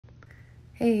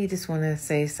Hey, just want to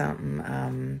say something.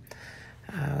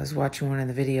 I was watching one of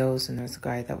the videos and there's a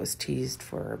guy that was teased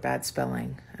for bad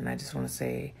spelling. And I just want to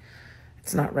say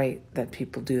it's not right that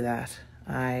people do that.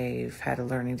 I've had a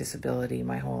learning disability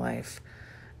my whole life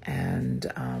and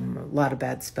a lot of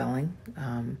bad spelling.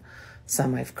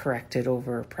 Some I've corrected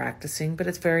over practicing, but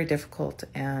it's very difficult.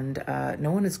 And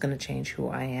no one is going to change who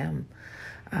I am.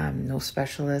 No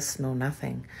specialist, no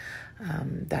nothing.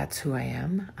 That's who I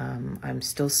am. I'm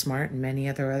still smart in many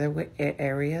other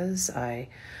areas. I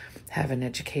have an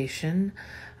education.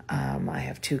 I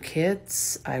have 2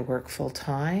 kids. I work full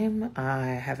time. I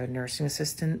have a nursing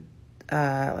assistant,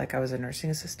 I was a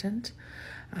nursing assistant,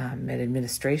 at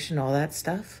administration, all that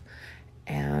stuff.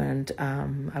 And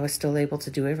I was still able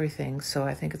to do everything. So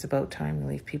I think it's about time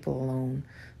we leave people alone,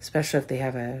 especially if they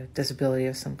have a disability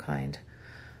of some kind,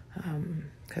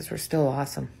 because we're still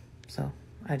awesome. So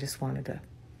I just wanted to